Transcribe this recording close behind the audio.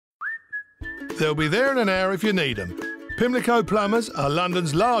They'll be there in an hour if you need them. Pimlico Plumbers are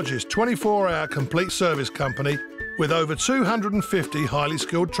London's largest 24-hour complete service company with over 250 highly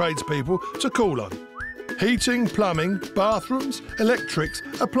skilled tradespeople to call on. Heating, plumbing, bathrooms, electrics,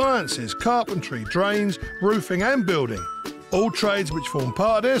 appliances, carpentry, drains, roofing and building. All trades which form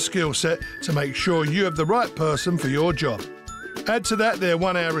part of their skill set to make sure you have the right person for your job. Add to that their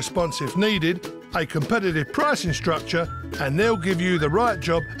 1 hour response if needed, a competitive pricing structure, and they'll give you the right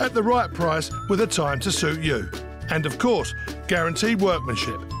job at the right price with a time to suit you. And of course, guaranteed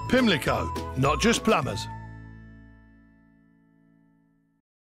workmanship. Pimlico, not just plumbers.